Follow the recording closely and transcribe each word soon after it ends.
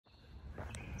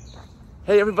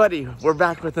Hey everybody, we're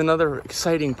back with another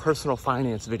exciting personal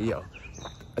finance video.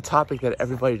 A topic that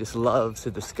everybody just loves to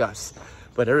discuss,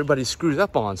 but everybody screws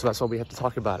up on, so that's why we have to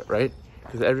talk about it, right?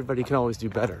 Because everybody can always do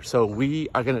better. So we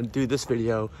are gonna do this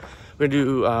video. We're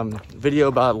gonna do video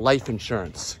about life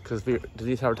insurance, because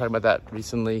Denise and I were talking about that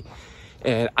recently.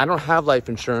 And I don't have life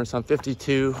insurance, I'm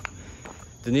 52.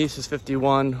 Denise is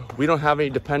 51. We don't have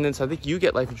any dependents. I think you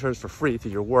get life insurance for free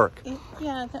through your work.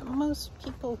 Yeah, that most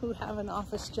people who have an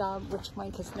office job, which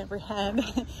Mike has never had,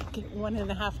 get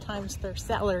 1.5 times their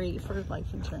salary for life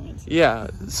insurance. Yeah,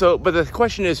 so, but the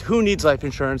question is, who needs life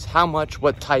insurance? How much,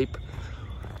 what type,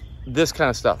 this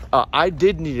kind of stuff. I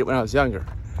did need it when I was younger.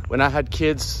 When I had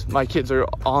kids, my kids are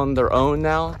on their own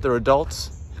now. They're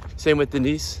adults. Same with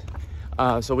Denise.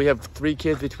 So we have 3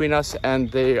 kids between us,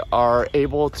 and they are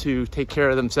able to take care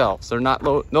of themselves. They're not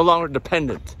no longer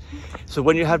dependent. So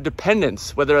when you have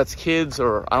dependents, whether that's kids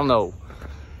or, I don't know,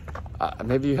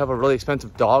 maybe you have a really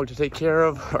expensive dog to take care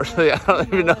of, or something, I don't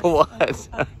even know what.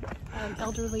 An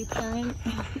elderly parent.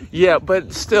 Yeah,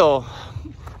 but still,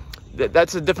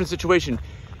 that's a different situation.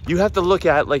 You have to look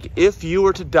at, like, if you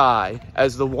were to die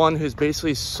as the one who's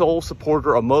basically sole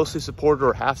supporter or mostly supporter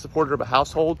or half supporter of a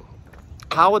household,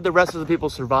 how would the rest of the people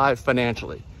survive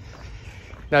financially?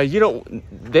 Now, they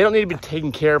don't need to be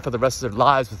taken care of for the rest of their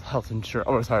lives with health insurance,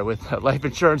 or sorry, with life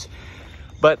insurance,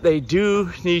 but they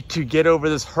do need to get over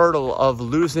this hurdle of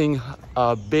losing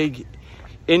a big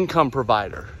income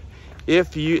provider.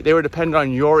 If they were dependent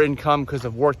on your income because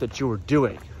of work that you were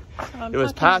doing. It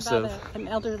was passive. About an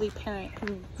elderly parent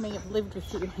who may have lived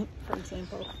with you, for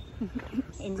example,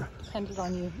 and depended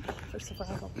on you for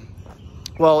survival.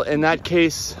 Well, in that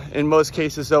case, in most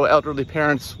cases, though, elderly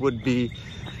parents would be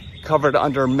covered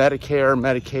under Medicare,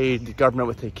 Medicaid. The government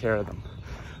would take care of them.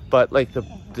 But like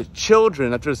the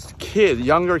children, if there's kids,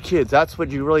 younger kids, that's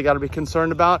what you really got to be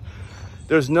concerned about.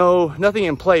 There's nothing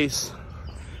in place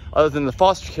other than the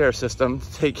foster care system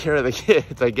to take care of the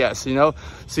kids, I guess, you know?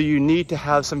 So you need to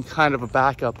have some kind of a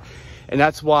backup. And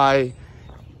that's why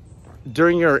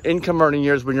during your income earning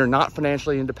years, when you're not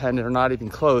financially independent or not even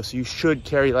close, you should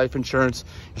carry life insurance.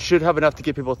 You should have enough to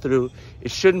get people through. It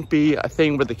shouldn't be a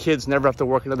thing where the kids never have to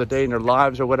work another day in their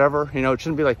lives or whatever. You know, it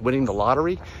shouldn't be like winning the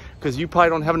lottery, because you probably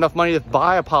don't have enough money to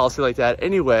buy a policy like that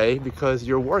anyway, because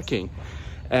you're working.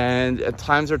 And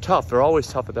times are tough. They're always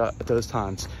tough at those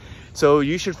times. So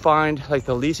you should find like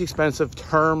the least expensive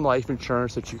term life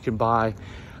insurance that you can buy.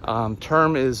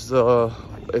 Term is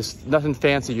nothing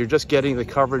fancy. You're just getting the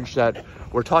coverage that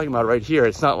we're talking about right here.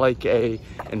 It's not like a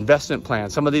investment plan.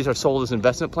 Some of these are sold as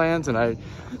investment plans, and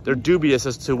they're dubious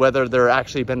as to whether they're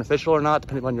actually beneficial or not,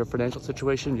 depending on your financial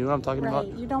situation. You know what I'm talking about?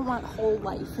 Right. You don't want whole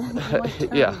life. You want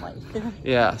term life.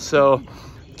 Yeah. So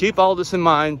keep all this in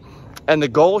mind, and the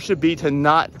goal should be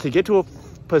to get to a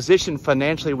position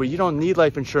financially where you don't need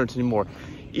life insurance anymore.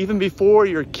 Even before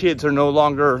your kids are no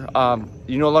longer,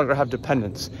 you no longer have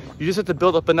dependents. You just have to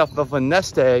build up enough of a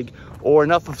nest egg or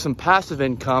enough of some passive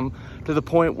income to the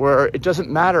point where it doesn't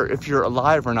matter if you're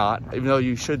alive or not, even though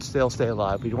you should still stay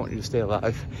alive. We don't want you to stay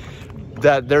alive.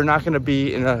 That they're not going to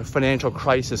be in a financial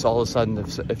crisis all of a sudden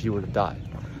if you were to die.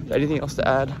 Anything else to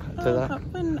add to that?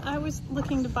 When I was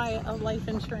looking to buy a life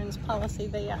insurance policy,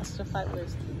 they asked if I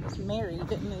was married,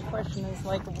 and the question is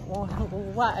like, well,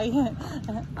 why?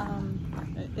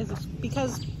 Is it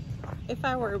because if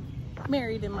I were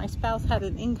married and my spouse had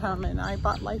an income and I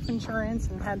bought life insurance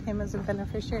and had him as a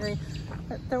beneficiary,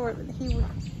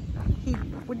 he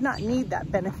would not need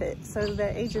that benefit, so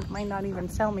the agent might not even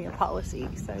sell me a policy.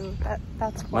 So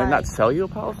that's why. Might not sell you a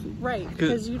policy? Right,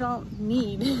 because you don't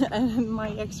need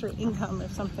my extra income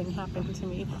if something happened to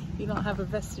me. You don't have a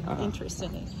vested interest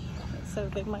in it, so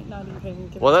they might not even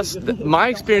give well, it to you. My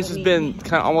experience has been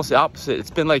kind of almost the opposite.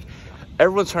 It's been like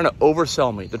everyone's trying to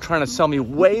oversell me. They're trying to sell me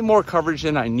way more coverage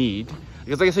than I need,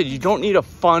 because like I said, you don't need to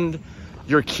fund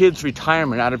your kids'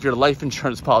 retirement out of your life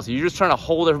insurance policy. You're just trying to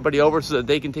hold everybody over so that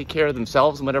they can take care of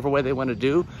themselves in whatever way they want to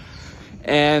do.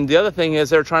 And the other thing is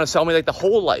they're trying to sell me like the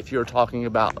whole life you were talking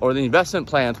about, or the investment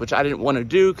plans, which I didn't want to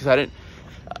do because I didn't.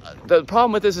 The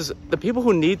problem with this is the people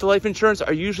who need the life insurance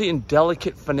are usually in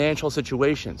delicate financial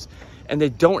situations, and they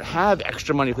don't have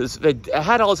extra money for this. If they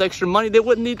had all this extra money, they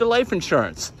wouldn't need the life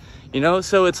insurance, you know?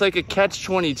 So it's like a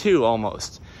catch-22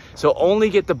 almost. So only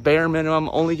get the bare minimum,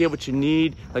 only get what you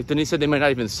need. Like Denise said, they might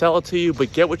not even sell it to you,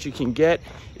 but get what you can get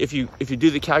if you do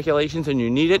the calculations and you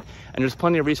need it. And there's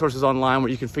plenty of resources online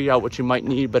where you can figure out what you might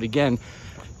need. But again,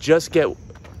 just get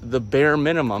the bare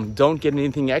minimum. Don't get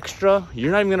anything extra.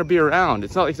 You're not even going to be around.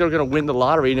 It's not like they're going to win the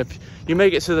lottery. And if you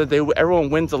make it so that everyone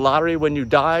wins the lottery when you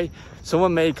die,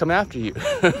 someone may come after you.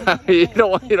 You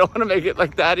don't want to make it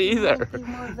like that either. Be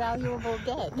more valuable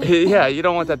debt. Yeah, you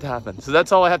don't want that to happen. So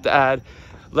that's all I have to add.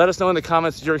 Let us know in the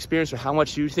comments your experience or how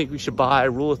much you think we should buy,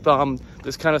 rule of thumb,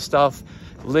 this kind of stuff,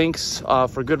 links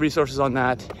for good resources on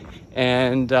that.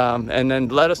 And then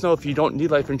let us know if you don't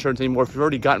need life insurance anymore, if you've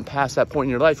already gotten past that point in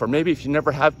your life, or maybe if you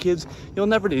never have kids, you'll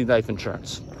never need life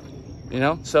insurance. You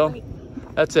know, so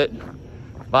that's it.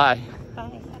 Bye.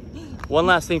 Bye. One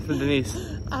last thing from Denise.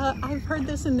 I've heard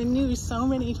this in the news so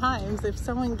many times. If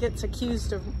someone gets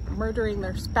accused of murdering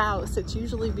their spouse, it's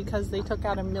usually because they took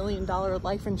out $1 million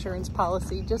life insurance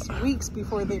policy just weeks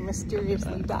before they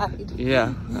mysteriously died.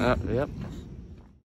 Yeah, yep.